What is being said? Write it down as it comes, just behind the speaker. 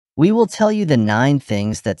We will tell you the 9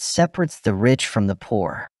 things that separates the rich from the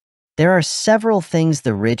poor. There are several things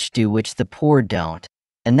the rich do which the poor don't,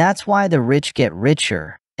 and that's why the rich get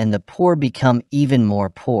richer and the poor become even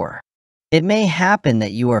more poor. It may happen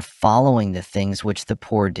that you are following the things which the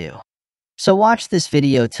poor do. So watch this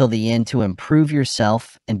video till the end to improve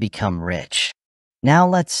yourself and become rich. Now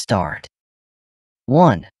let's start.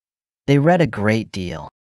 1. They read a great deal.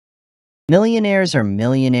 Millionaires are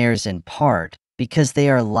millionaires in part because they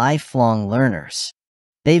are lifelong learners.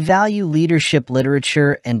 They value leadership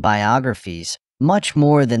literature and biographies much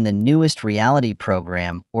more than the newest reality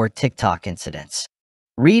program or TikTok incidents.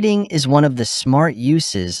 Reading is one of the smart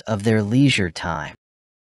uses of their leisure time.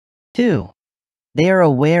 2. They are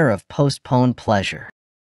aware of postponed pleasure.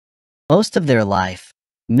 Most of their life,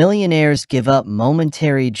 millionaires give up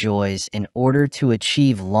momentary joys in order to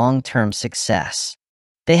achieve long-term success.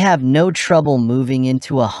 They have no trouble moving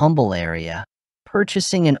into a humble area,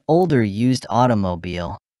 purchasing an older used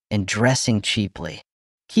automobile, and dressing cheaply.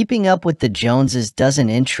 Keeping up with the Joneses doesn't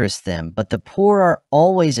interest them, but the poor are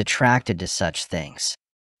always attracted to such things.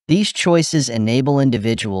 These choices enable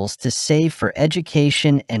individuals to save for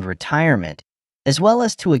education and retirement, as well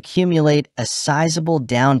as to accumulate a sizable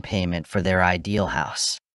down payment for their ideal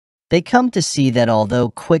house. They come to see that although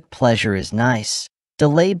quick pleasure is nice,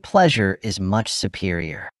 delayed pleasure is much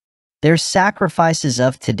superior. Their sacrifices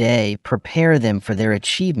of today prepare them for their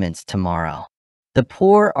achievements tomorrow. The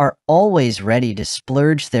poor are always ready to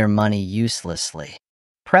splurge their money uselessly.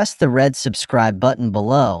 Press the red subscribe button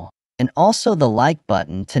below and also the like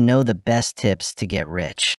button to know the best tips to get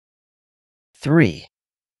rich. 3.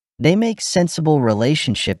 They make sensible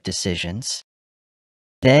relationship decisions.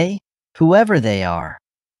 They, whoever they are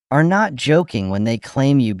not joking when they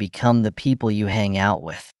claim you become the people you hang out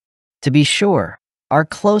with. To be sure, our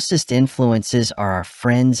closest influences are our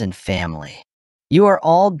friends and family. You are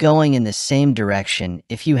all going in the same direction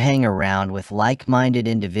if you hang around with like-minded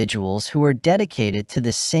individuals who are dedicated to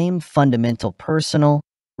the same fundamental personal,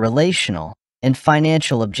 relational, and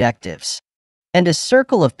financial objectives. And a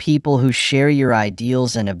circle of people who share your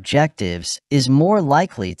ideals and objectives is more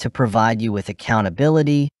likely to provide you with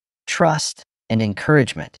accountability, trust, and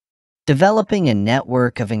encouragement. Developing a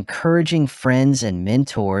network of encouraging friends and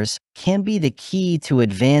mentors can be the key to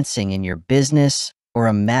advancing in your business or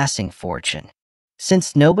amassing fortune.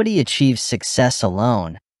 Since nobody achieves success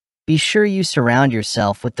alone, be sure you surround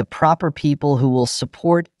yourself with the proper people who will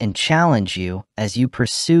support and challenge you as you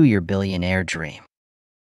pursue your billionaire dream.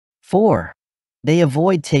 4. They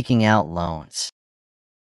avoid taking out loans.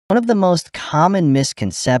 One of the most common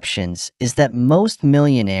misconceptions is that most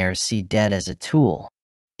millionaires see debt as a tool.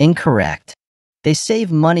 Incorrect. They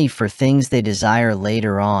save money for things they desire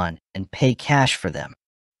later on and pay cash for them.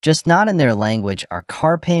 Just not in their language are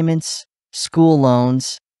car payments, school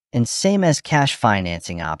loans, and same as cash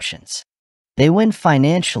financing options. They win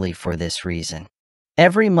financially for this reason.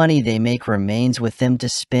 Every money they make remains with them to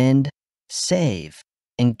spend, save,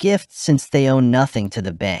 and gift since they owe nothing to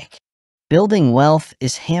the bank. Building wealth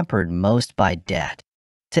is hampered most by debt.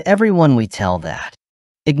 To everyone we tell that.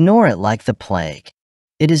 Ignore it like the plague.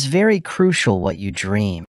 It is very crucial what you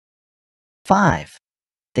dream. 5.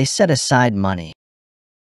 They set aside money.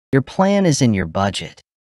 Your plan is in your budget.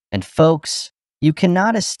 And folks, you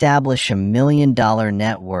cannot establish $1 million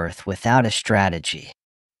net worth without a strategy.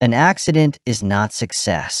 An accident is not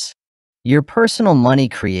success. Your personal money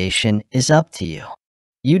creation is up to you.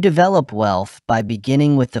 You develop wealth by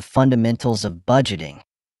beginning with the fundamentals of budgeting,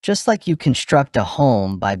 just like you construct a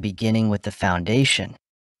home by beginning with the foundation.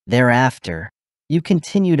 Thereafter, you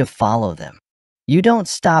continue to follow them. You don't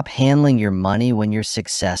stop handling your money when you're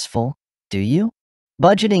successful, do you?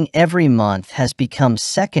 Budgeting every month has become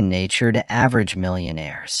second nature to average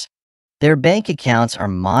millionaires. Their bank accounts are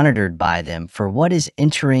monitored by them for what is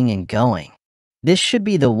entering and going. This should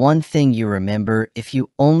be the one thing you remember if you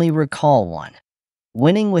only recall one.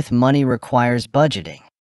 Winning with money requires budgeting.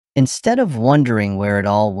 Instead of wondering where it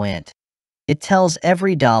all went, it tells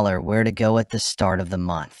every dollar where to go at the start of the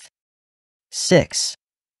month. 6.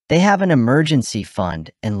 They have an emergency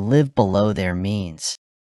fund and live below their means.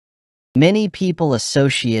 Many people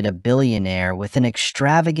associate a billionaire with an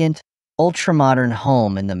extravagant, ultramodern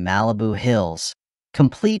home in the Malibu Hills,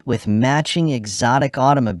 complete with matching exotic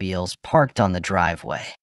automobiles parked on the driveway.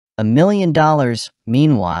 $1 million,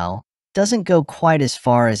 meanwhile, doesn't go quite as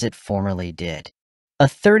far as it formerly did. A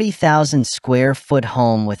 30,000 square foot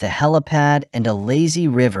home with a helipad and a lazy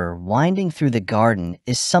river winding through the garden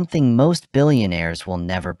is something most billionaires will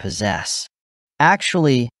never possess.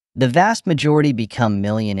 Actually, the vast majority become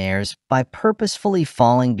millionaires by purposefully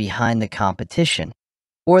falling behind the competition,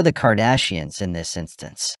 or the Kardashians in this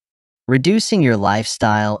instance. Reducing your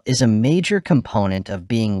lifestyle is a major component of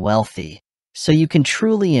being wealthy, so you can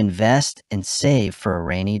truly invest and save for a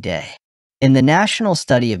rainy day. In the national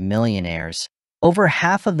study of millionaires, over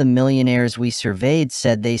half of the millionaires we surveyed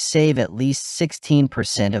said they save at least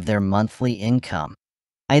 16% of their monthly income,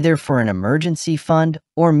 either for an emergency fund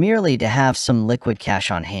or merely to have some liquid cash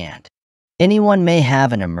on hand. Anyone may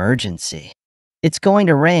have an emergency. It's going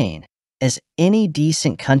to rain, as any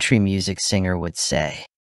decent country music singer would say.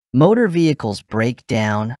 Motor vehicles break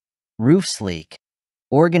down, roofs leak,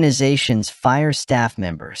 organizations fire staff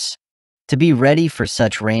members. To be ready for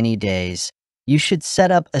such rainy days, you should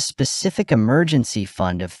set up a specific emergency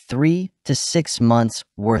fund of 3 to 6 months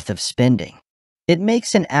worth of spending. It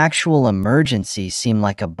makes an actual emergency seem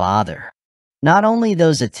like a bother. Not only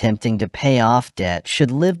those attempting to pay off debt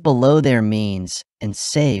should live below their means and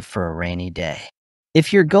save for a rainy day.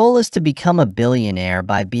 If your goal is to become a billionaire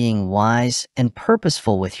by being wise and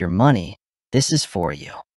purposeful with your money, this is for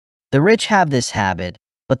you. The rich have this habit,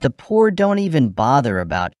 but the poor don't even bother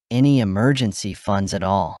about any emergency funds at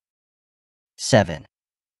all. 7.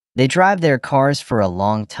 They drive their cars for a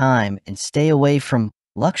long time and stay away from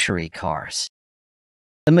luxury cars.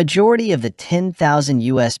 The majority of the 10,000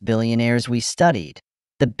 US billionaires we studied,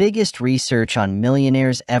 the biggest research on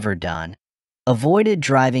millionaires ever done, avoided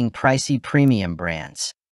driving pricey premium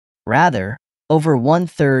brands. Rather, over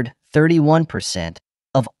one-third, 31%,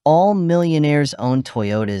 of all millionaires own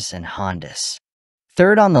Toyotas and Hondas.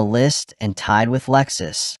 Third on the list and tied with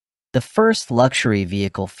Lexus, the first luxury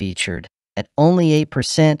vehicle featured, at only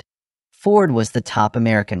 8%, Ford was the top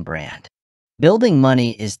American brand. Building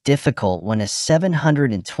money is difficult when a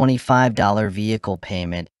 $725 vehicle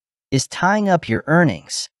payment is tying up your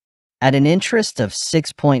earnings. At an interest of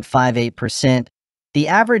 6.58%, the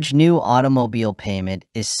average new automobile payment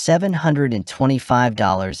is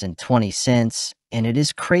 $725.20, and it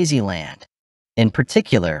is crazy land. In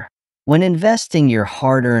particular, when investing your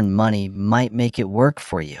hard-earned money might make it work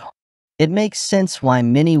for you. It makes sense why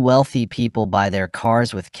many wealthy people buy their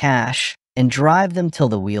cars with cash and drive them till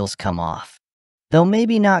the wheels come off. Though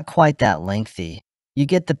maybe not quite that lengthy, you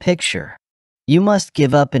get the picture. You must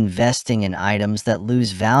give up investing in items that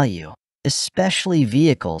lose value, especially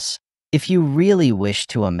vehicles, if you really wish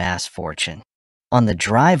to amass fortune. On the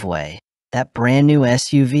driveway, that brand new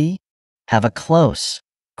SUV? Have a close,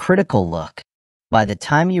 critical look. By the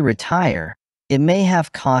time you retire, it may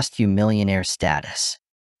have cost you millionaire status.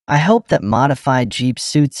 I hope that modified Jeep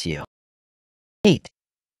suits you. 8.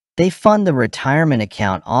 They fund the retirement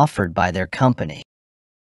account offered by their company.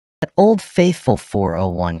 That old faithful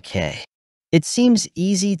 401k. It seems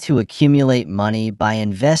easy to accumulate money by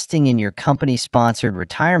investing in your company-sponsored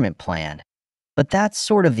retirement plan, but that's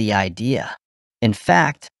sort of the idea. In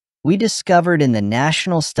fact, we discovered in the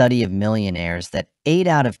national study of millionaires that 8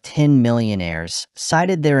 out of 10 millionaires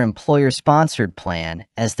cited their employer-sponsored plan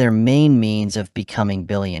as their main means of becoming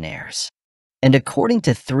billionaires. And according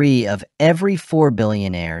to 3 of every 4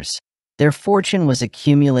 billionaires, their fortune was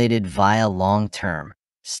accumulated via long-term,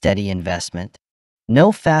 steady investment.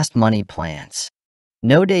 No fast money plans.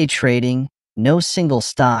 No day trading, no single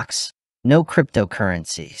stocks, no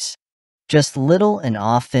cryptocurrencies. Just little and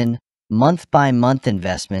often, month-by-month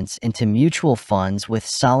investments into mutual funds with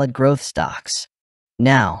solid growth stocks.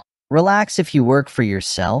 Now, relax if you work for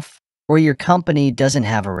yourself or your company doesn't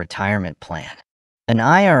have a retirement plan. An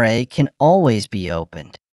IRA can always be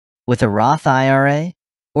opened. With a Roth IRA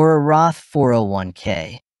or a Roth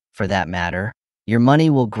 401k, for that matter, your money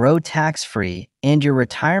will grow tax-free and your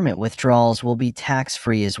retirement withdrawals will be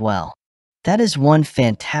tax-free as well. That is one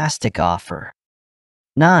fantastic offer.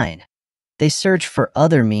 9. They search for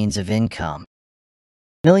other means of income.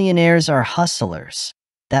 Millionaires are hustlers.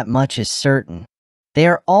 That much is certain. They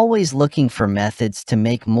are always looking for methods to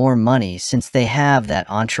make more money since they have that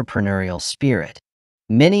entrepreneurial spirit.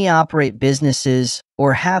 Many operate businesses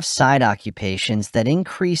or have side occupations that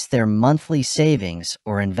increase their monthly savings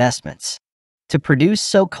or investments. To produce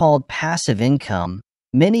so-called passive income,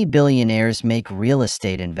 many billionaires make real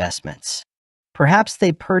estate investments. Perhaps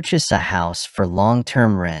they purchase a house for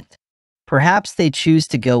long-term rent. Perhaps they choose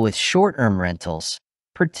to go with short-term rentals,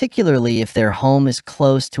 particularly if their home is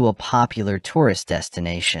close to a popular tourist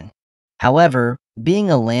destination. However, being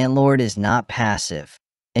a landlord is not passive,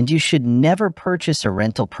 and you should never purchase a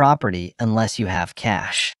rental property unless you have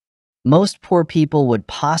cash. Most poor people would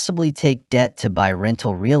possibly take debt to buy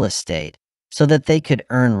rental real estate so that they could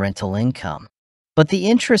earn rental income. But the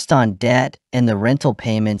interest on debt and the rental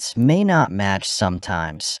payments may not match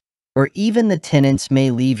sometimes, or even the tenants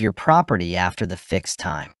may leave your property after the fixed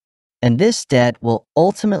time. And this debt will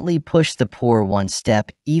ultimately push the poor one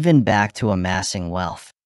step even back to amassing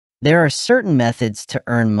wealth. There are certain methods to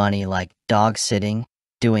earn money like dog sitting,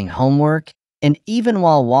 doing homework, and even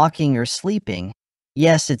while walking or sleeping.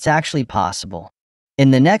 Yes, it's actually possible.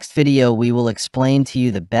 In the next video, we will explain to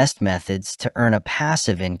you the best methods to earn a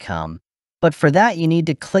passive income. But for that, you need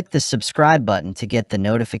to click the subscribe button to get the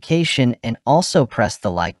notification and also press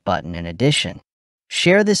the like button in addition.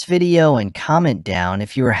 Share this video and comment down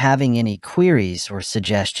if you are having any queries or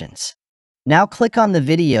suggestions. Now click on the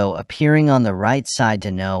video appearing on the right side to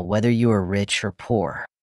know whether you are rich or poor.